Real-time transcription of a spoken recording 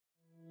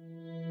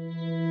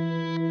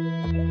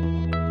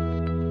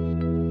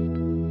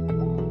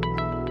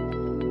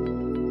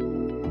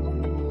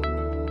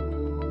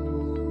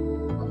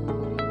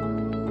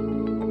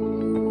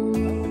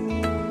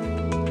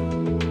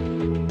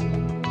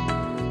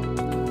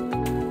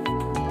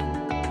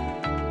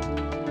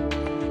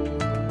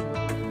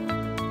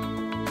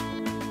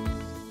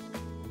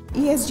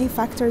ESG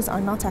factors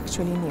are not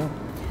actually new.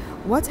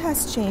 What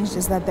has changed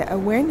is that the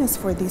awareness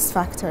for these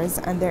factors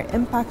and their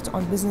impact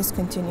on business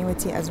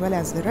continuity as well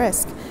as the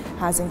risk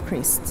has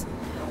increased.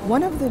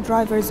 One of the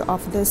drivers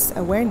of this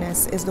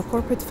awareness is the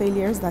corporate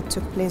failures that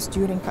took place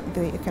during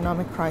the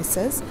economic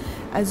crisis,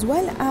 as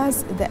well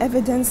as the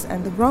evidence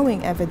and the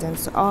growing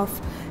evidence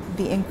of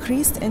the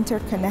increased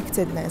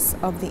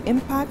interconnectedness of the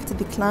impact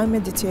the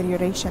climate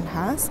deterioration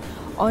has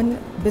on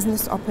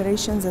business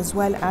operations as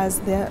well as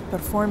the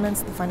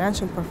performance, the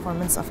financial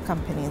performance of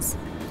companies.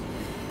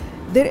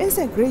 There is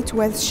a great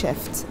wealth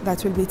shift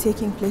that will be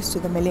taking place to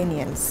the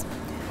millennials.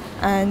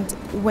 And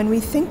when we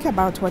think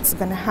about what's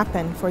going to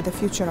happen for the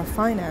future of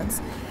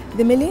finance,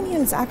 the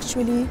millennials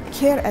actually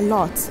care a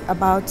lot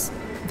about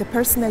the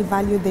personal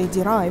value they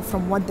derive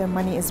from what their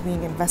money is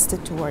being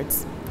invested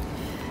towards.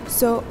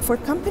 So for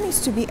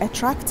companies to be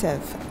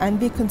attractive and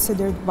be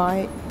considered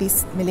by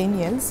these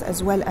millennials,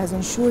 as well as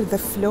ensure the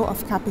flow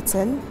of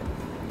capital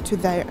to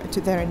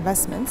their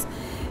investments,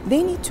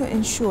 they need to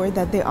ensure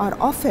that they are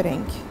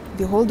offering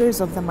the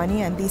holders of the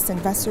money and these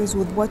investors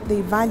with what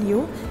they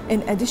value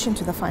in addition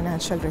to the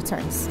financial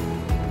returns.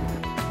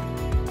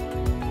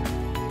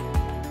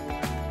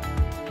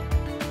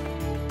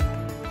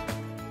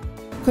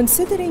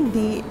 Considering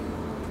the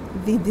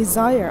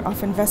desire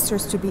of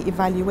investors to be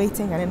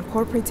evaluating and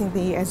incorporating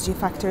the ESG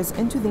factors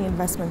into the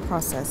investment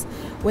process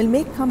will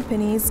make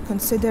companies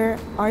consider,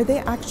 are they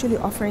actually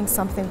offering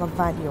something of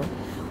value?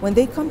 When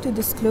they come to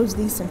disclose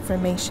this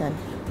information,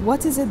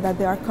 what is it that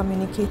they are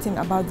communicating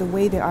about the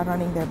way they are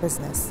running their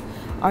business?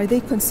 Are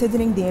they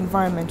considering the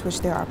environment which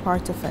they are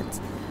part of it?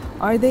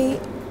 Are they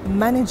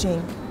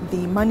managing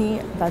the money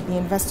that the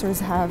investors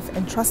have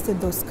entrusted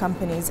those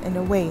companies in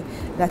a way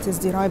that is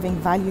deriving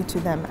value to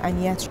them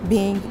and yet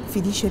being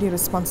fiduciary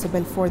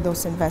responsible for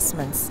those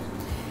investments?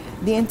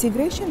 The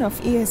integration of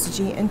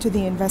ESG into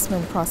the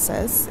investment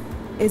process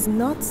is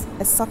not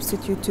a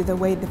substitute to the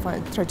way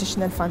the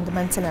traditional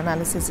fundamental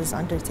analysis is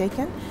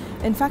undertaken.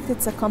 In fact,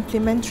 it's a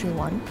complementary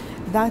one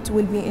that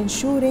will be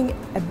ensuring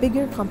a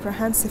bigger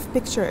comprehensive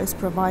picture is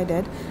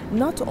provided,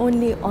 not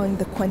only on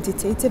the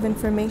quantitative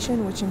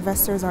information which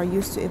investors are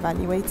used to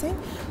evaluating,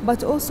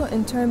 but also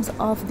in terms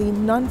of the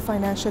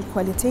non-financial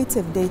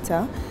qualitative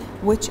data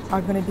which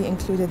are going to be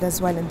included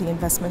as well in the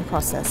investment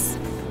process.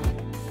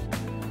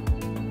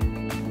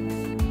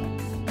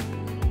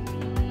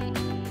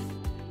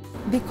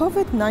 The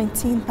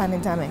COVID-19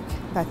 pandemic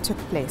that took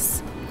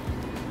place,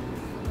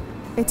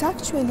 it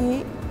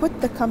actually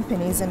put the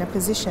companies in a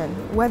position,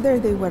 whether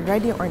they were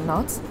ready or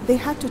not, they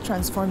had to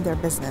transform their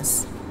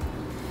business.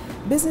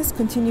 Business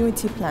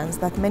continuity plans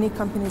that many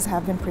companies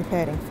have been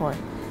preparing for,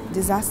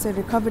 disaster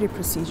recovery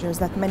procedures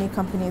that many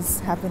companies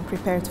have been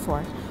prepared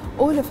for,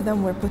 all of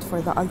them were put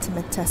for the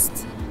ultimate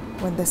test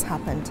when this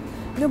happened.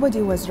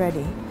 Nobody was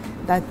ready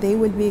that they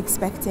will be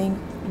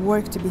expecting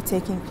work to be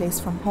taking place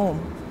from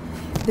home.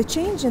 The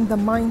change in the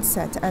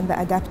mindset and the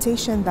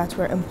adaptation that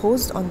were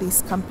imposed on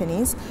these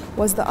companies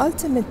was the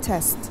ultimate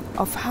test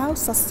of how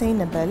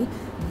sustainable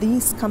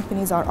these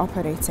companies are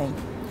operating.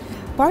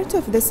 Part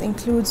of this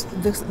includes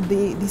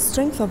the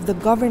strength of the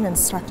governance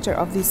structure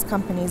of these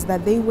companies,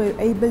 that they were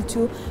able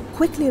to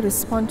quickly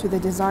respond to the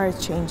desired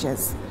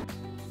changes.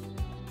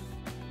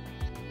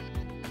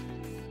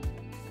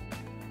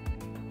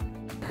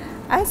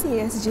 As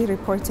ESG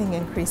reporting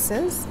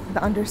increases,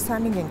 the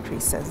understanding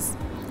increases.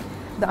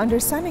 The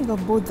understanding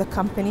of both the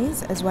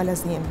companies as well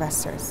as the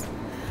investors.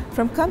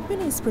 From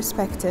companies'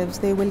 perspectives,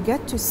 they will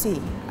get to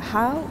see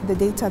how the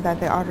data that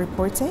they are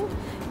reporting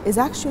is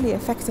actually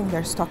affecting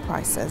their stock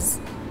prices.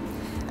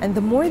 And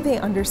the more they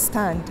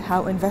understand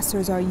how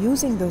investors are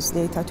using those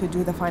data to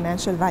do the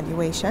financial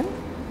valuation,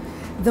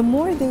 the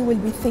more they will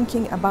be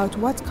thinking about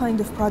what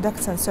kind of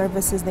products and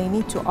services they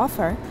need to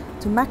offer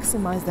to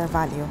maximize their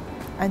value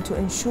and to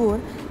ensure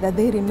that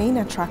they remain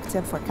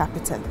attractive for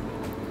capital.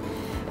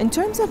 In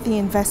terms of the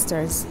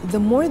investors, the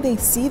more they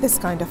see this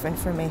kind of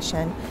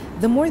information,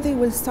 the more they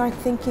will start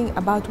thinking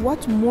about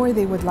what more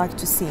they would like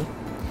to see.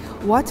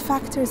 What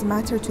factors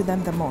matter to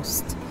them the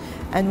most?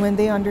 And when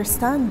they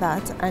understand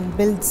that and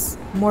builds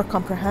more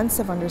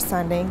comprehensive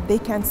understanding, they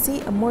can see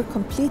a more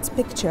complete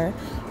picture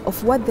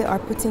of what they are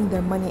putting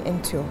their money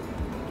into.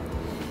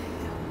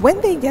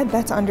 When they get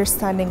that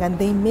understanding and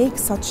they make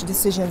such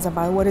decisions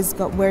about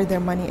where their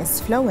money is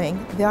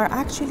flowing, they are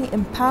actually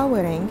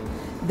empowering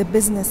the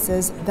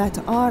businesses that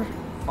are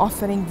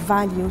offering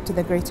value to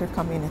the greater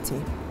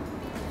community.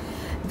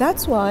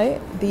 That's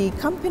why the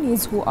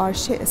companies who are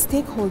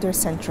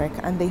stakeholder-centric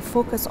and they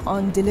focus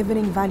on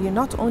delivering value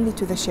not only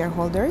to the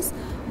shareholders,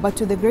 but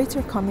to the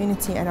greater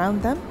community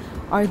around them,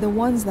 are the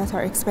ones that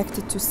are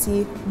expected to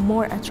see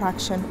more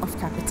attraction of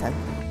capital.